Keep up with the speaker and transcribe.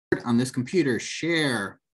start on this computer.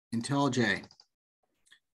 Share IntelliJ.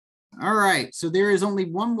 All right, so there is only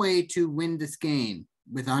one way to win this game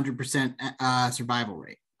with 100% survival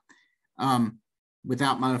rate,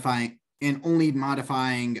 without modifying and only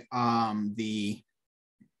modifying the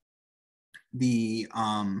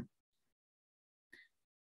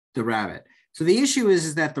rabbit. So the issue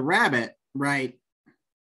is that the rabbit, right,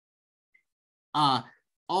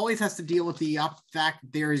 always has to deal with the fact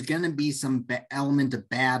that there is going to be some element of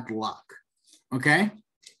bad luck. Okay,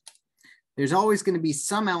 there's always going to be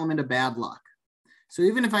some element of bad luck. So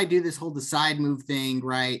even if I do this whole decide move thing,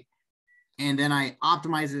 right, and then I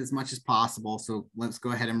optimize it as much as possible. So let's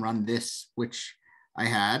go ahead and run this, which I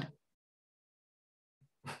had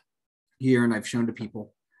here and I've shown to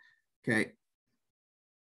people. Okay.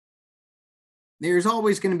 There's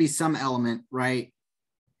always going to be some element, right,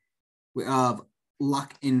 of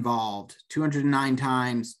luck involved. 209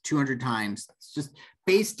 times, 200 times. It's just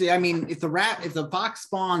based, I mean, if the fox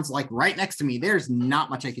spawns like right next to me, there's not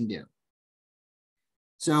much I can do.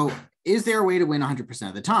 So is there a way to win 100%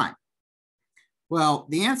 of the time? Well,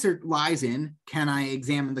 the answer lies in, can I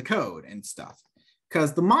examine the code and stuff?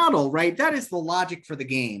 Because the model, right, that is the logic for the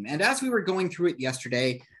game. And as we were going through it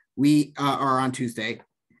yesterday, we are on Tuesday,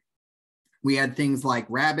 we had things like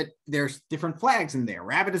rabbit, there's different flags in there.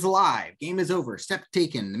 Rabbit is alive, game is over, step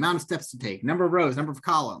taken, amount of steps to take, number of rows, number of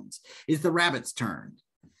columns, is the rabbit's turn.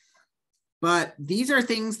 But these are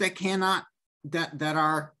things that cannot, that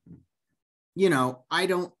are, you know,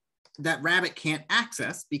 that rabbit can't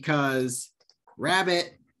access because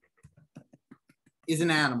rabbit is an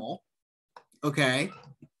animal, okay?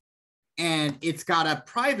 And it's got a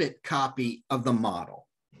private copy of the model,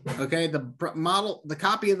 okay? The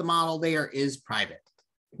copy of the model there is private,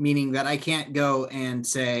 meaning that I can't go and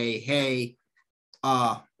say, hey,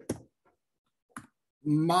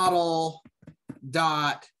 model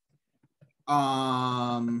dot,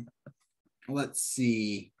 let's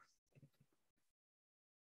see,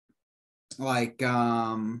 like,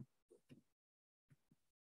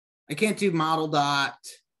 I can't do model dot,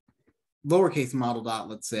 lowercase model dot,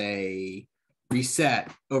 let's say, reset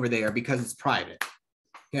over there because it's private,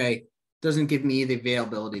 okay? Doesn't give me the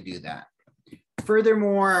availability to do that.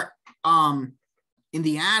 Furthermore, in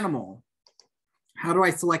the animal, how do I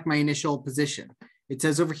select my initial position? It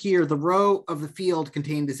says over here, the row of the field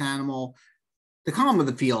contained this animal, the column of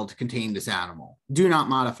the field contained this animal. Do not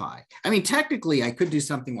modify. I mean, technically, I could do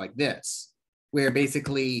something like this, where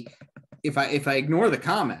basically, if I ignore the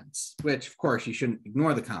comments, which of course you shouldn't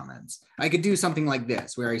ignore the comments, I could do something like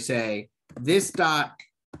this, where I say this dot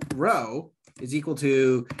row is equal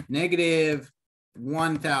to negative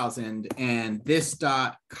 1,000, and this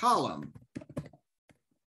dot column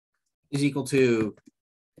is equal to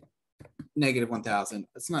negative 1,000.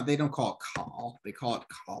 It's not, they don't call it call, they call it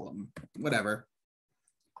column, whatever.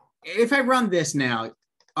 If I run this now,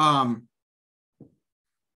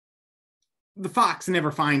 the fox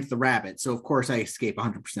never finds the rabbit, so of course I escape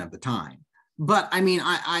 100% of the time. But I mean,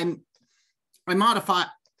 I modify,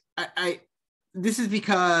 this is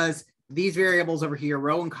because these variables over here,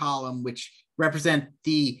 row and column, which represent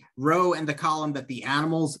the row and the column that the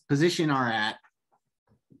animal's position are at,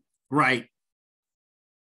 right,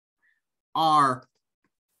 are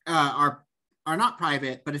not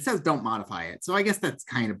private, but it says don't modify it. So I guess that's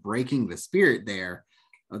kind of breaking the spirit there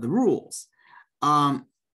of the rules.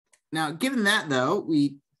 Now, given that though,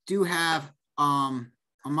 we do have a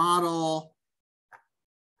model,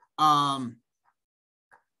 and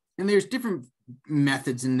there's different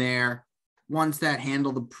methods in there, ones that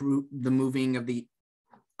handle the moving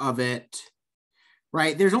of it,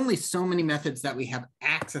 right? There's only so many methods that we have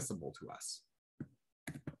accessible to us.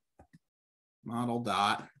 Model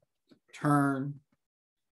dot turn,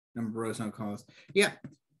 number of rows, no columns. Yeah,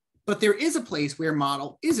 but there is a place where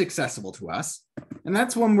model is accessible to us, and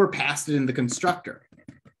that's when we're passed it in the constructor.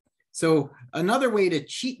 So another way to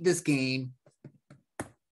cheat this game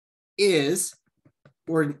is,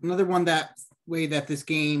 or another way that this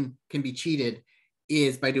game can be cheated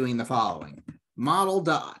is by doing the following. Model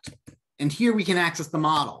dot, and here we can access the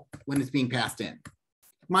model when it's being passed in.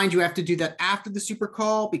 Mind you, I have to do that after the super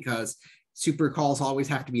call because super calls always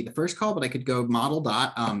have to be the first call, but I could go model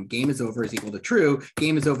dot, game is over is equal to true,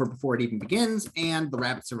 game is over before it even begins, and the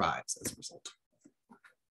rabbit survives as a result.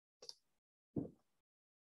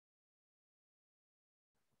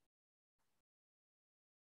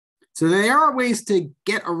 So there are ways to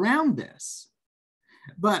get around this,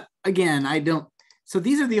 but again, I don't, so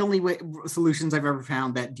these are the only solutions I've ever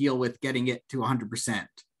found that deal with getting it to 100%,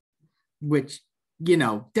 which, you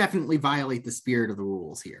know, definitely violate the spirit of the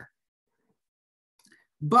rules here.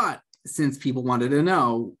 But since people wanted to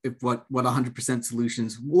know what 100%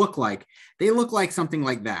 solutions look like, they look like something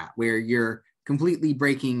like that, where you're completely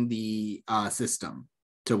breaking the system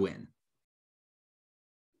to win.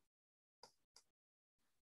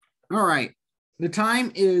 All right, the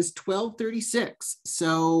time is 12:36.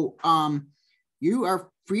 So you are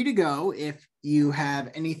free to go. If you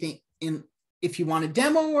have anything if you want a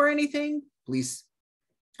demo or anything, please,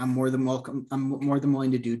 I'm more than welcome. I'm more than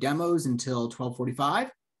willing to do demos until 12:45.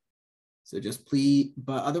 So just please,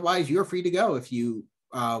 but otherwise you're free to go if you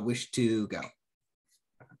wish to go.